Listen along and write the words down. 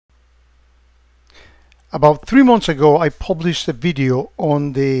About 3 months ago, I published a video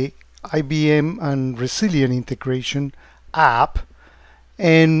on the IBM and Resilient integration app,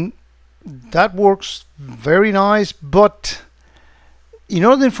 and that works very nice, but in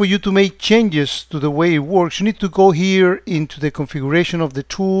order for you to make changes to the way it works, you need to go here into the configuration of the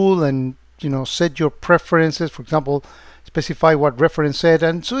tool and set your preferences. For example, specify what reference set,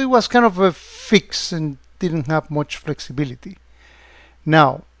 and so it was kind of a fix and didn't have much flexibility.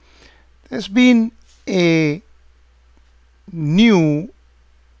 Now, there's been a new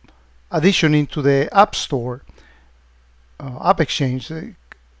addition into the App Store, App Exchange,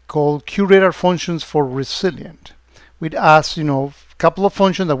 called QRadar functions for Resilient, which adds a couple of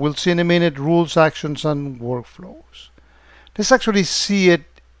functions that we'll see in a minute: rules, actions, and workflows. Let's actually see it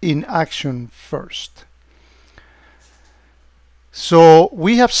in action first. So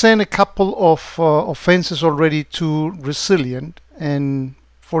we have sent a couple of offenses already to Resilient, and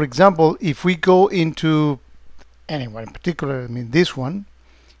for example, if we go into anyone in particular, I mean this one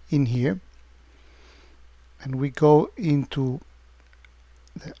in here, and we go into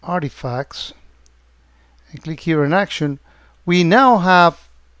the artifacts and click here in action, we now have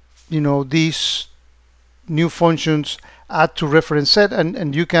these new functions: add to reference set,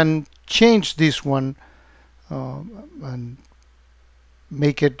 and you can change this one and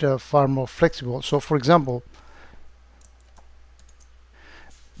make it far more flexible. So for example,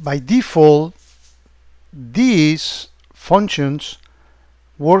 by default, these functions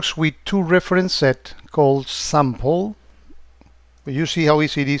works with two reference set called sample, but you see how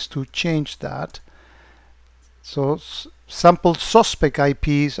easy it is to change that. So sample suspect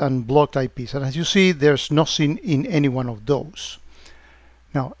IPs and blocked IPs, and as you see, there's nothing in any one of those.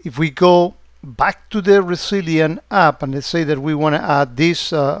 Now if we go back to the Resilient app and let's say that we want to add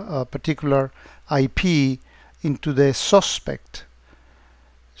this particular IP into the suspect,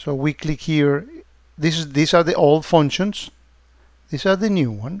 so we click here. These are the old functions, these are the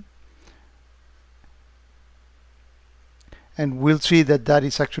new one, and we'll see that that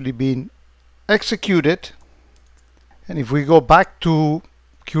is actually being executed. And if we go back to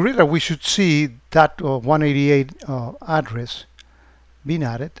QRadar, we should see that 188 address being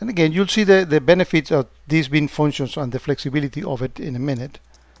added. And again, you'll see the benefits of these being functions and the flexibility of it in a minute.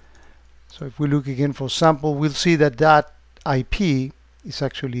 So if we look again for sample, we'll see that that IP is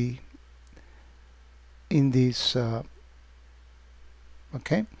actually in this.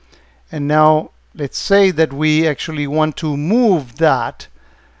 Okay, and now let's say that we actually want to move that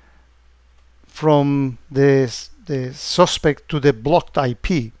from the suspect to the blocked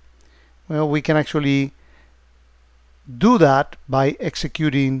IP. Well, we can actually do that by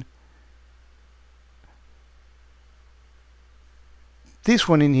executing this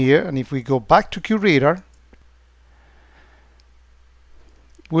one in here, and if we go back to QRadar,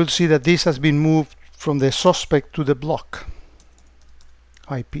 we'll see that this has been moved from the suspect to the block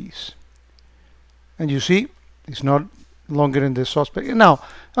IPs, and you see it's not longer in the suspect. Now,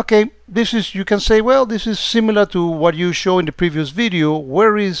 okay, this is, you can say, well, this is similar to what you show in the previous video.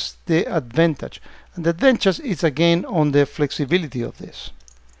 Where is the advantage? And the advantage is again on the flexibility of this.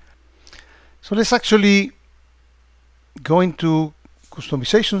 So let's actually go into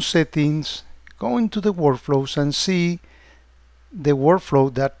customization settings, go into the workflows, and see the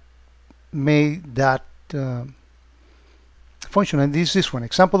workflow that made that function. And this is one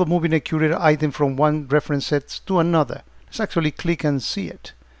example of moving a QRadar item from one reference set to another. Let's actually click and see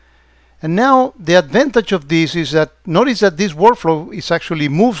it. And now the advantage of this is that notice that this workflow is actually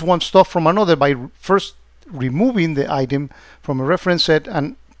moves one stuff from another by first removing the item from a reference set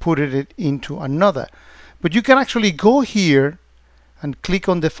and putting it into another. But you can actually go here and click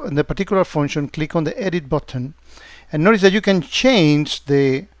on the particular function, click on the edit button, and notice that you can change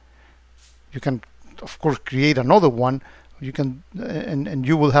the, you can of course create another one. You can and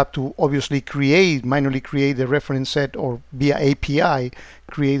you will have to obviously manually create the reference set, or via API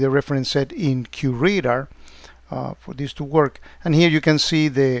create the reference set in QRadar for this to work. And here you can see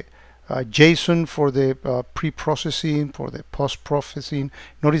the JSON for the pre-processing, for the post-processing.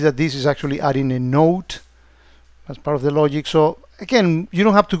 Notice that this is actually adding a node as part of the logic. So again, you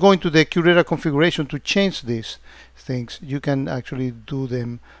don't have to go into the QRadar configuration to change these things. You can actually do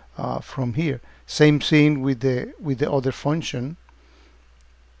them from here. Same thing with the other function,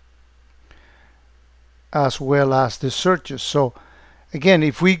 as well as the searches. So again,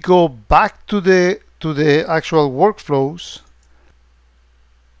 if we go back to the actual workflows,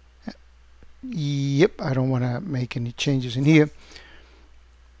 yep, I don't want to make any changes in here.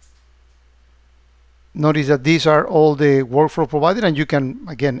 Notice that these are all the workflow provided, and you can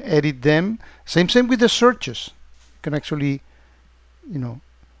again edit them. Same with the searches. You can actually,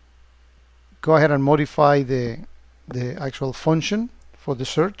 go ahead and modify the actual function for the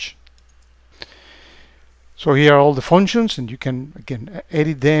search. So here are all the functions, and you can again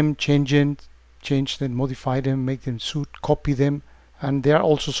edit them, change them, modify them, make them suit, copy them, and there are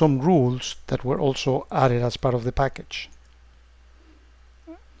also some rules that were also added as part of the package.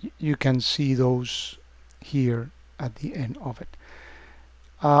 You can see those here at the end of it.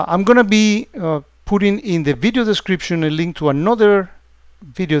 I'm going to be putting in the video description a link to another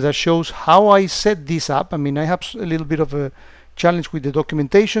video that shows how I set this up. I mean, I have a little bit of a challenge with the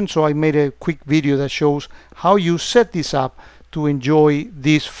documentation, so I made a quick video that shows how you set this up to enjoy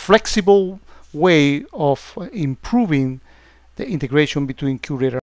this flexible way of improving the integration between QRadar